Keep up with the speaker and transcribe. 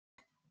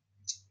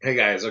Hey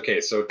guys,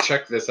 okay, so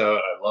check this out.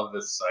 I love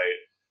this site.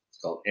 It's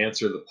called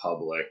Answer the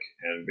Public,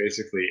 and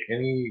basically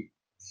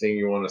anything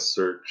you want to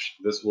search,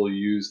 this will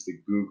use the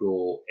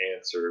Google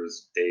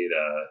Answers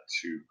data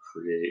to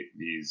create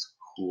these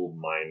cool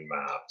mind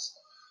maps.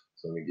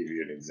 So let me give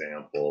you an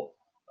example.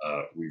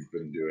 We've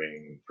been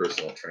doing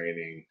personal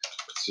training.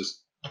 Let's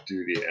just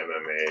do the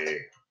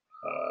MMA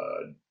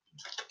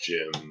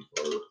gym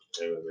or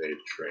MMA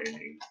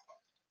training.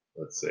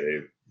 Let's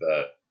say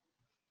that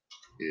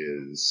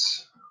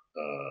is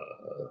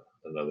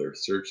another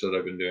search that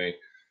I've been doing.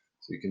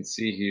 So you can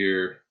see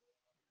here,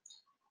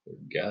 they're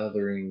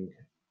gathering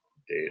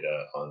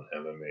data on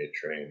MMA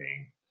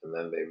training, and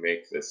then they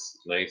make this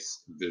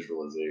nice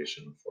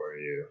visualization for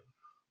you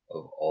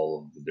of all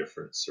of the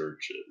different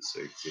searches. So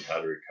you can see how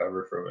to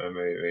recover from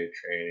MMA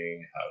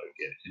training, how to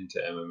get into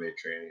MMA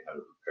training, how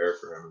to prepare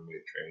for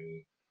MMA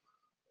training,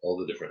 all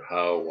the different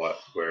how, what,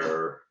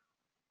 where,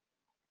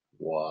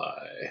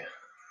 why.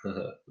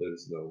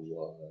 There's no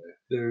why.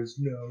 There's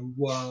no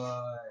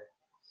why.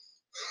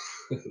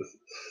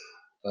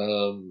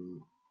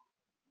 um,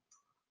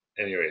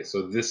 anyway,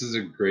 so this is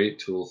a great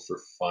tool for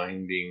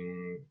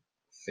finding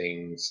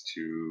things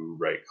to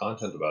write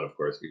content about, of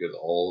course, because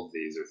all of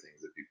these are things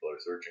that people are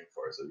searching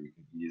for. So you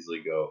can easily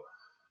go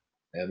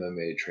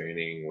MMA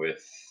training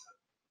with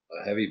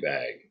a heavy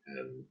bag,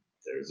 and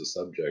there's a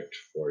subject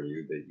for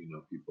you that you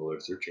know people are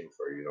searching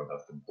for. You don't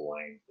have to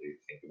blindly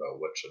think about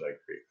what should I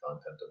create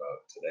content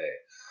about today.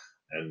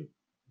 And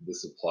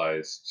this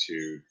applies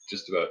to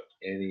just about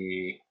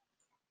any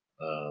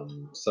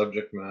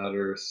subject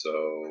matter.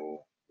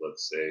 So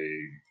let's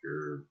say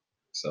you're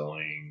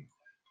selling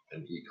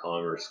an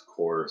e-commerce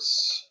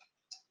course.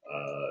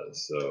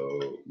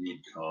 So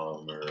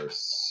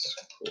e-commerce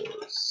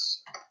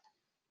course.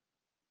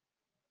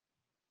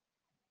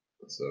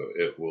 So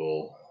it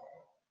will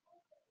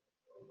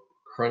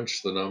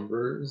crunch the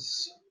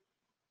numbers.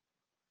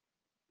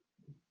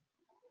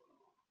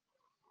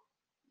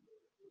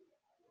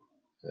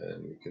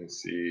 And you can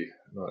see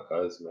not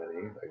as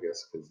many, I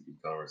guess, because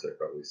e-commerce, I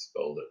probably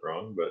spelled it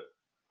wrong, but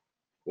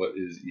what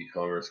is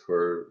e-commerce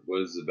course?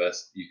 What is the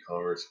best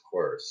e-commerce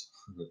course?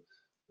 A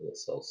little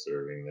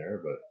self-serving there,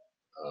 but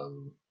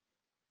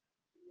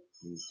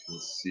you can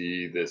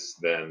see this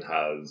then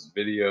has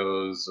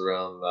videos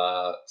around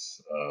that,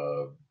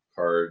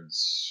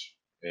 cards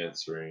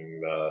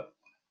answering that.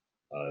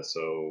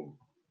 So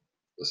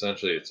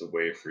essentially, it's a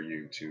way for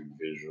you to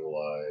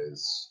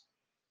visualize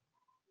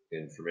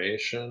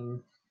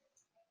information.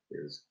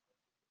 Here's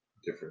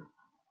different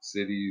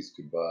cities: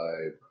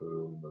 Dubai,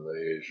 Pune,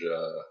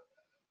 Malaysia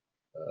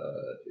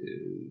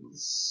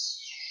is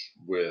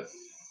with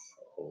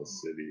all the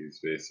cities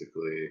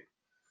basically.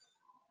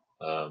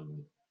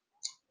 Um,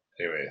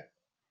 anyway,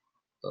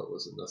 that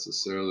wasn't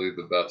necessarily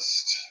the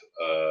best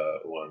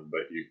one,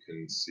 but you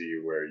can see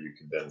where you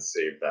can then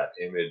save that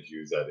image,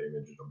 use that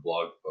image in a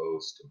blog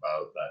post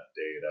about that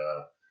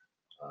data,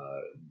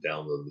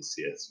 download the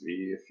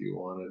CSV if you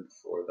wanted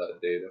for that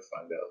data,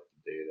 find out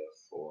the data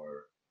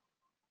for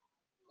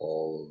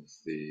all of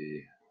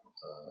the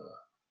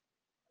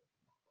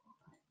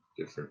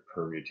different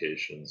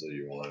permutations that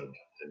you wanted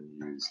and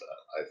use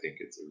that. I think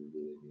it's a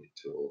really neat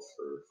tool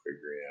for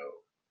figuring out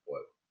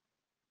what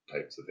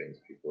types of things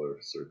people are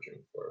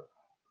searching for.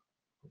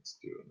 Let's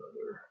do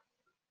another.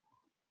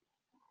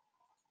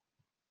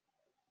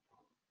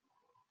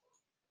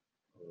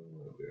 What am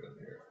I doing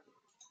here?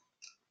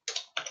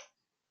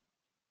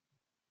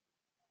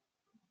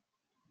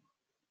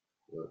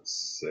 Let's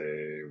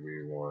say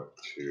we want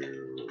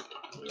to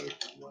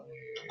make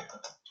money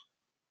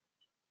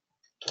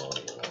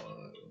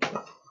online.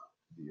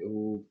 The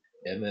old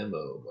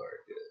MMO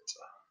market.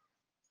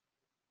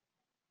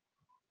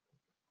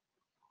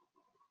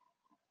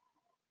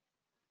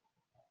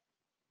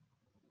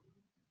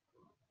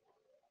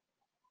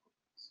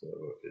 So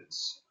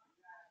it's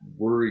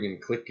worrying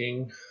and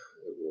clicking.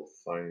 It will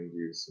find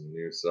you some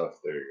new stuff.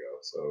 There you go.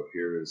 So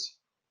here's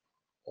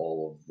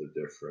all of the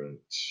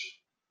different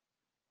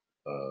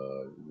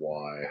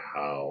why,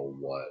 how,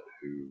 what,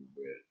 who,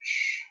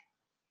 which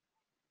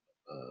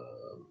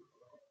um,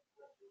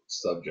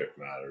 subject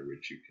matter,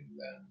 which you can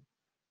then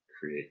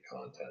create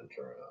content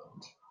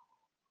around.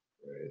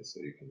 Right, so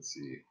you can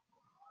see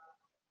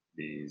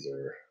these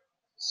are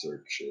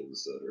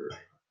searches that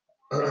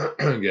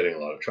are getting a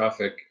lot of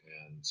traffic,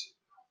 and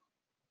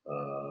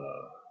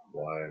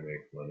why I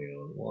make money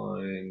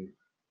online.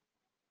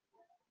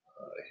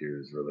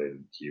 Here's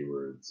related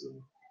keywords, and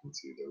you can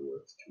see they're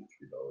worth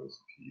 $2-3 a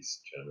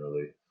piece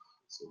generally.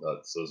 So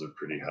those are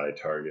pretty high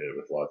targeted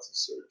with lots of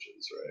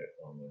searches, right?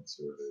 Online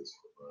surveys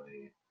for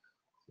money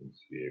seems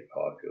to be a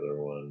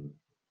popular one,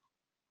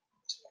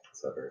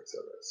 etc.,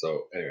 etc.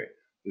 So anyway,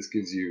 this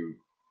gives you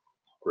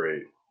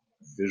great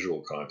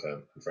visual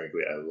content. And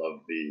frankly, I love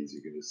these.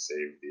 You can just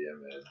save the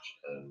image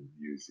and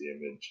use the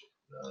image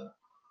in a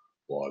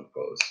blog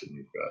post, and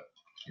you've got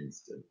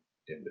instant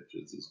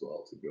images as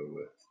well to go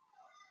with.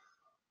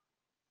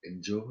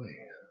 Enjoy.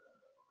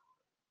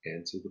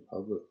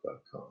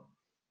 AnswerThePublic.com.